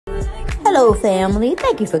Hello, family.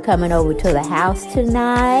 Thank you for coming over to the house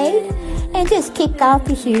tonight. And just kick off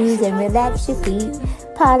your shoes and relax your feet.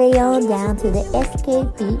 Party on down to the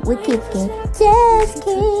SK beat. We're kicking. Just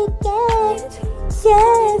kicking.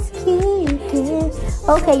 Just kicking.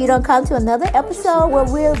 Okay, you don't come to another episode where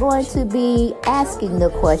we're going to be asking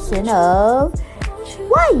the question of,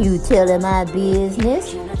 why you telling my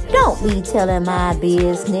business? Don't be telling my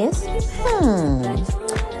business.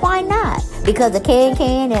 Why not? Because a can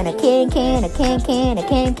and a can, a can,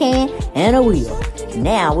 and a wheel.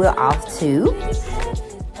 Now we're off to...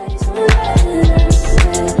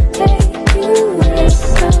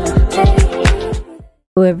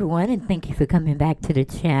 Hello everyone, and thank you for coming back to the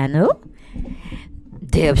channel.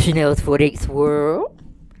 Deb Chanel's 48th World.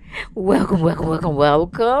 Welcome.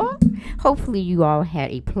 Hopefully you all had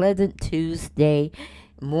a pleasant Tuesday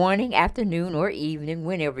morning, afternoon, or evening,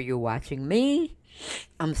 whenever you're watching me.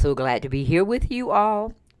 I'm so glad to be here with you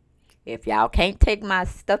all. If y'all can't take my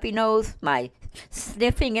stuffy nose, my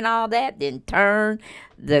sniffing and all that, then turn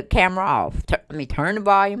the camera off. Turn the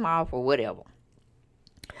volume off or whatever.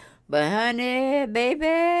 But honey,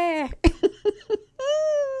 baby,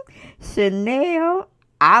 Chanel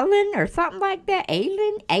Allen or something like that,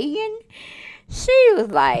 Allen, she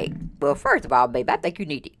was like, well, first of all, baby, I think you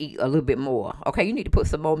need to eat a little bit more, okay? You need to put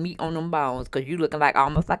some more meat on them bones because you looking like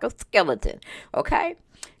almost like a skeleton, okay?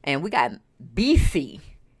 And we got beefy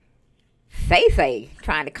Faye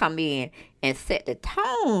trying to come in and set the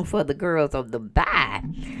tone for the girls of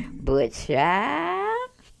Dubai. But child,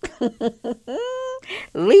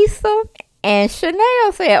 Lisa and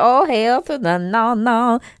Chanel said, oh, hell to the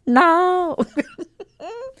no.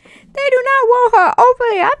 They do not want her over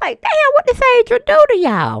there. I'm like, damn, what did Phaedra do to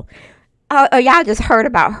y'all? Y'all just heard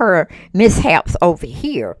about her mishaps over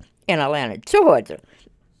here in Atlanta, Georgia.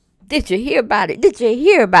 Did you hear about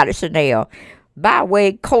it? Chanel? By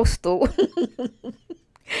way coastal,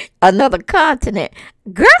 another continent.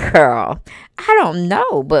 Girl, I don't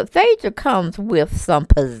know, but Phaedra comes with some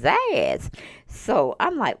pizzazz. So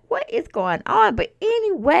I'm like, what is going on? But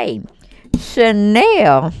anyway,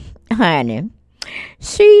 Chanel, honey,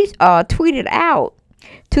 she tweeted out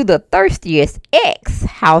to the thirstiest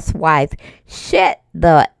ex-housewife, shut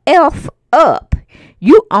the F up.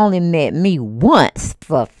 You only met me once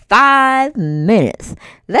for 5 minutes.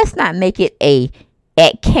 Let's not make it a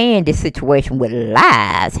at Candy situation with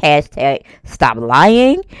lies. Hashtag stop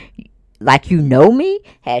lying like you know me.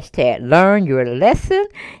 Hashtag learn your lesson.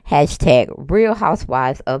 Hashtag Real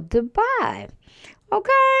Housewives of Dubai.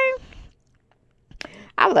 Okay?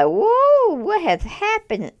 I was like, whoa, what has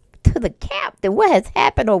happened to the captain? What has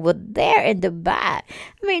happened over there in Dubai? I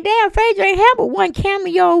mean, damn, Phaedra ain't have but one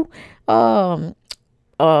cameo,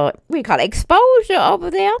 what do you call it, exposure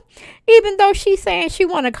over there. Even though she's saying she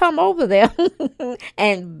want to come over there.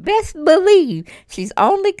 And best believe she's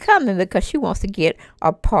only coming because she wants to get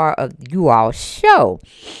a part of you all's show.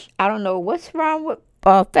 I don't know what's wrong with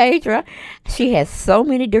Phaedra. She has so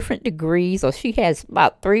many different degrees, or she has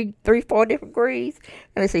about three, 4 different degrees.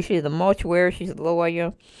 Let me see, she's a mortuary, she's a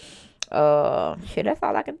lawyer. Shit, that's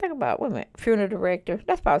all I can think about. Wait a minute, funeral director.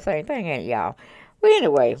 That's about the same thing, ain't it, y'all? But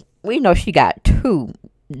anyway, we know she got 2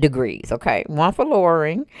 degrees, okay? One for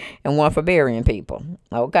lawyering and one for burying people,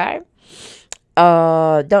 okay?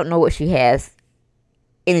 Don't know what she has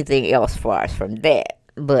anything else for us from that.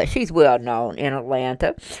 But she's well known in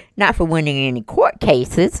Atlanta, not for winning any court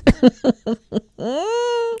cases, but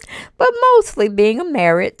mostly being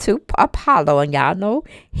married to Apollo. And y'all know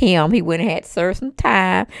him. He went and had to serve some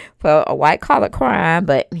time for a white-collar crime,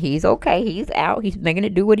 but he's okay. He's out. He's making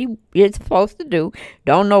it do what he is supposed to do.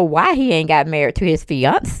 Don't know why he ain't got married to his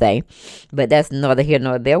fiance, but that's neither here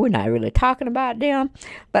nor there. We're not really talking about them.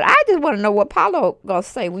 But I just want to know what Apollo gonna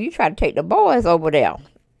say when you try to take the boys over there.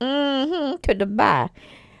 To Dubai.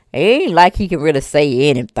 It ain't like he can really say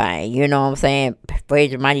anything, you know what I'm saying?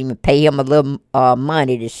 Phaedra might even pay him a little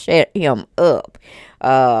money to shut him up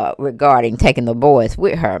regarding taking the boys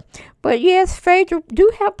with her. But yes, Phaedra do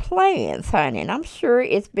have plans, honey, and I'm sure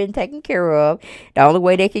it's been taken care of. The only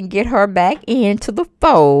way they can get her back into the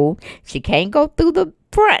fold, she can't go through the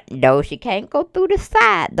front door. She can't go through the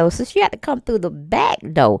side door, so she had to come through the back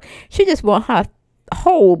door. She just want her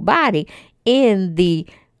whole body in the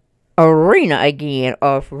arena again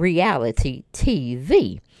of reality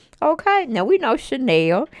TV. Okay, now we know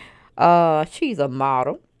Chanel, she's a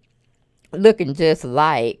model looking just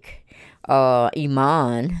like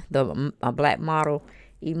Iman, a black model,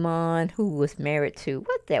 Iman, who was married to,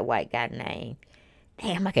 what's that white guy name?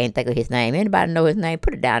 Damn, I can't think of his name. Anybody know his name?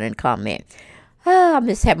 Put it down in the comment. I'm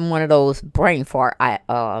just having one of those brain fart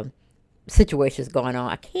situations going on.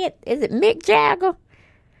 I can't, is it Mick Jagger?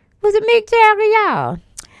 Was it Mick Jagger, y'all?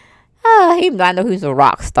 I know he's a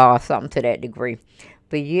rock star or something to that degree.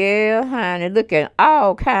 But yeah, honey, look at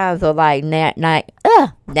all kinds of like Iman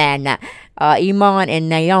and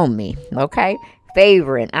Naomi, okay?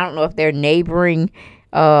 Favoring. I don't know if they're neighboring,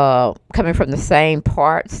 coming from the same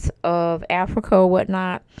parts of Africa or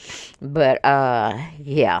whatnot. But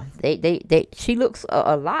yeah, she looks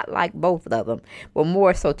a lot like both of them, but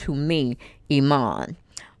more so to me, Iman.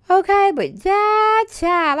 Okay, but child,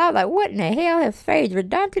 I was like, what in the hell has Phaedra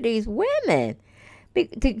done to these women?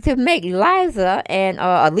 To make Liza and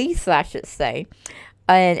Elisa, I should say,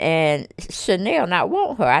 and Chanel not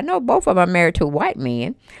want her. I know both of them are married to white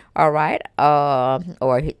men, all right, or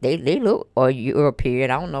they look, or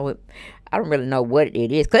European. I don't know. I don't really know what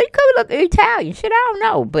it is. Cause he could look Italian. Shit, I don't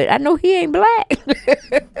know, but I know he ain't black.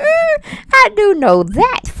 I do know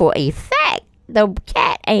that for a fact. The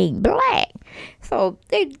cat ain't black. So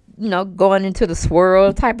they, going into the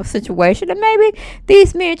swirl type of situation. And maybe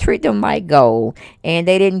these men treat them like gold. And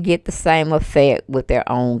they didn't get the same effect with their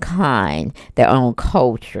own kind, their own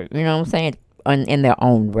culture. You know what I'm saying? In their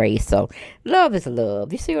own race. So love is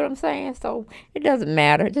love. You see what I'm saying? So it doesn't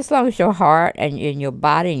matter. Just as long as your heart and your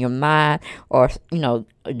body and your mind are,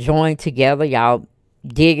 joined together. Y'all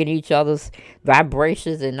digging each other's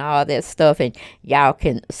vibrations and all that stuff, and y'all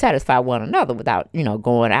can satisfy one another without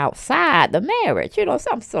going outside the marriage.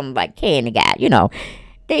 Something like Candy got.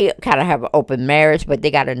 They kind of have an open marriage, but they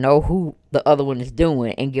got to know who the other one is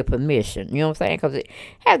doing and get permission. You know what I'm saying? Because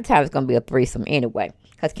half the time it's gonna be a threesome anyway.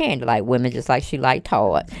 Because Candy like women just like she like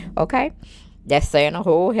Todd. Okay, that's saying a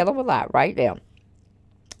whole hell of a lot right there.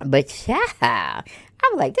 But yeah,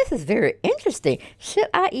 I'm like, this is very interesting. Should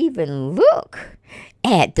I even look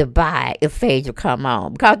at Dubai if Phaedra come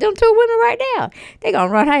on? Because them two women right now, they going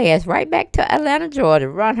to run her ass right back to Atlanta, Georgia.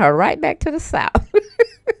 Run her right back to the South.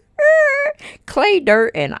 Clay dirt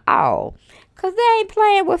and all. Because they ain't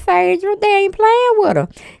playing with Phaedra. They ain't playing with her.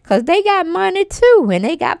 Because they got money too. And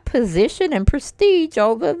they got position and prestige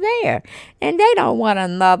over there. And they don't want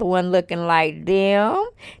another one looking like them.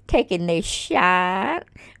 Taking their shot.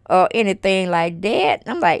 Or anything like that.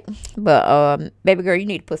 I'm like, but baby girl, you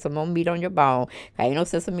need to put some more meat on your bone. Ain't no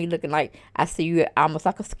sense of me looking like I see you almost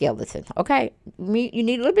like a skeleton. Okay, you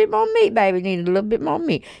need a little bit more meat, baby. You need a little bit more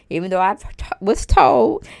meat. Even though I was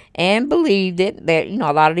told and believed it that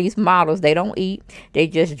a lot of these models, they don't eat, they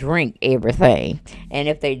just drink everything. And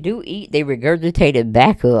if they do eat, they regurgitate it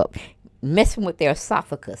back up, messing with their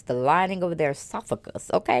esophagus, the lining of their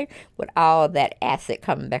esophagus. Okay, with all that acid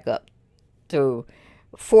coming back up through.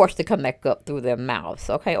 Forced to come back up through their mouths,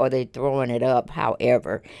 okay, or they throwing it up.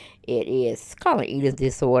 However, it is called eating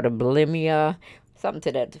disorder, bulimia, something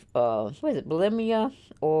to that. What is it, bulimia,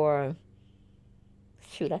 or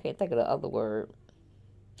shoot, I can't think of the other word.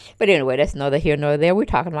 But anyway, that's neither here nor there. We're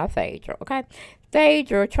talking about Phaedra, okay?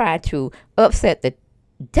 Phaedra tried to upset the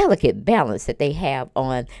delicate balance that they have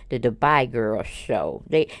on the Dubai Girl show.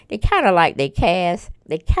 They kind of like they cast.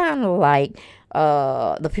 They kind of like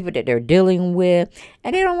the people that they're dealing with,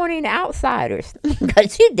 and they don't want any outsiders.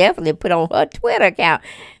 Because she definitely put on her Twitter account,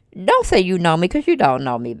 don't say you know me, because you don't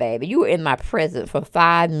know me, baby. You were in my presence for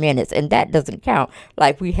 5 minutes, and that doesn't count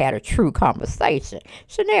like we had a true conversation.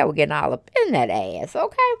 Chanel was getting all up in that ass,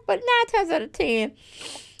 okay? But 9 times out of 10,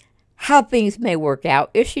 how things may work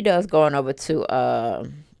out if she does go on over to, what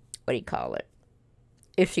do you call it?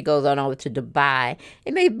 If she goes on over to Dubai,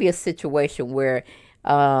 it may be a situation where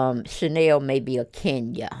Chanel may be a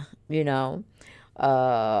Kenya,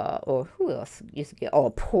 or who else used to get, or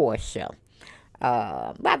Portia.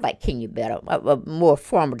 I like Kenya better, a more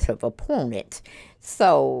formative opponent.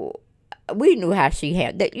 So we knew how she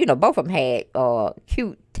had that. Both of them had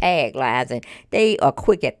cute taglines, and they are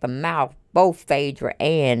quick at the mouth. Both Phaedra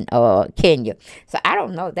and Kenya. So I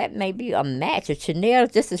don't know. That may be a match. If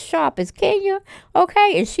Chanel's just as sharp as Kenya,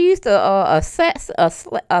 okay, and she's the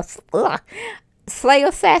slay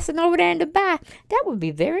assassin over there in Dubai, that would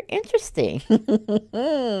be very interesting.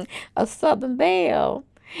 A Southern Belle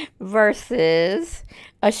versus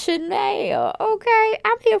a Chanel. Okay,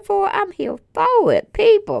 I'm here for it,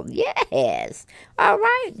 people. Yes. All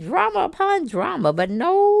right, drama upon drama, but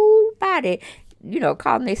nobody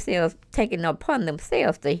calling themselves, taking upon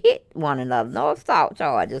themselves to hit one another. No assault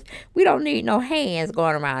charges. We don't need no hands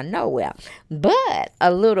going around nowhere. But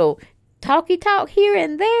a little talky talk here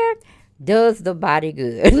and there does the body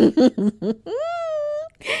good.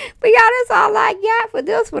 But y'all, that's all I got for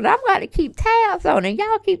this one. I'm going to keep tabs on it.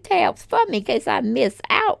 Y'all keep tabs for me in case I miss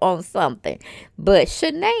out on something. But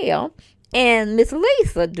Chanel And Miss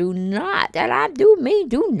Lisa do not, and I do mean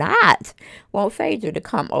do not, want Phaedra to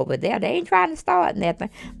come over there. They ain't trying to start nothing,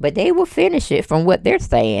 but they will finish it from what they're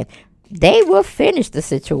saying. They will finish the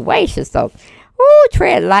situation. So, ooh,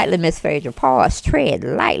 tread lightly, Miss Phaedra. Pause, tread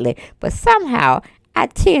lightly. But somehow, I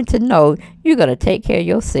tend to know you're going to take care of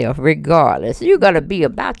yourself regardless. You're going to be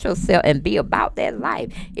about yourself and be about that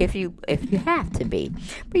life if you have to be.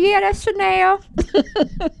 But yeah, that's Chanel.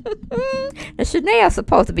 And Chanel's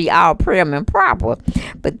supposed to be all prim and proper.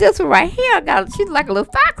 But this one right here, she's like a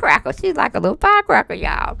little firecracker. She's like a little firecracker,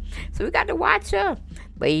 y'all. So we got to watch her.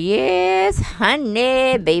 But yes,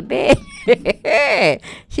 honey, baby.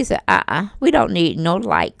 She said, we don't need no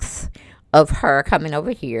likes of her coming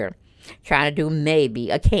over here trying to do maybe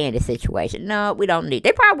a Candy situation. No, we don't need.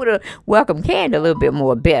 They probably would have welcomed Candy a little bit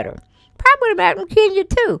more better. Probably would have welcomed Kenya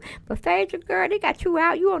too. But Phaedra, girl, they got you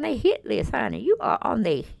out. You on their hit list, honey. You are on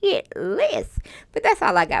their hit list. But that's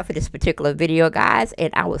all I got for this particular video, guys.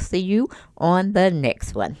 And I will see you on the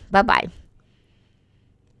next one. Bye-bye.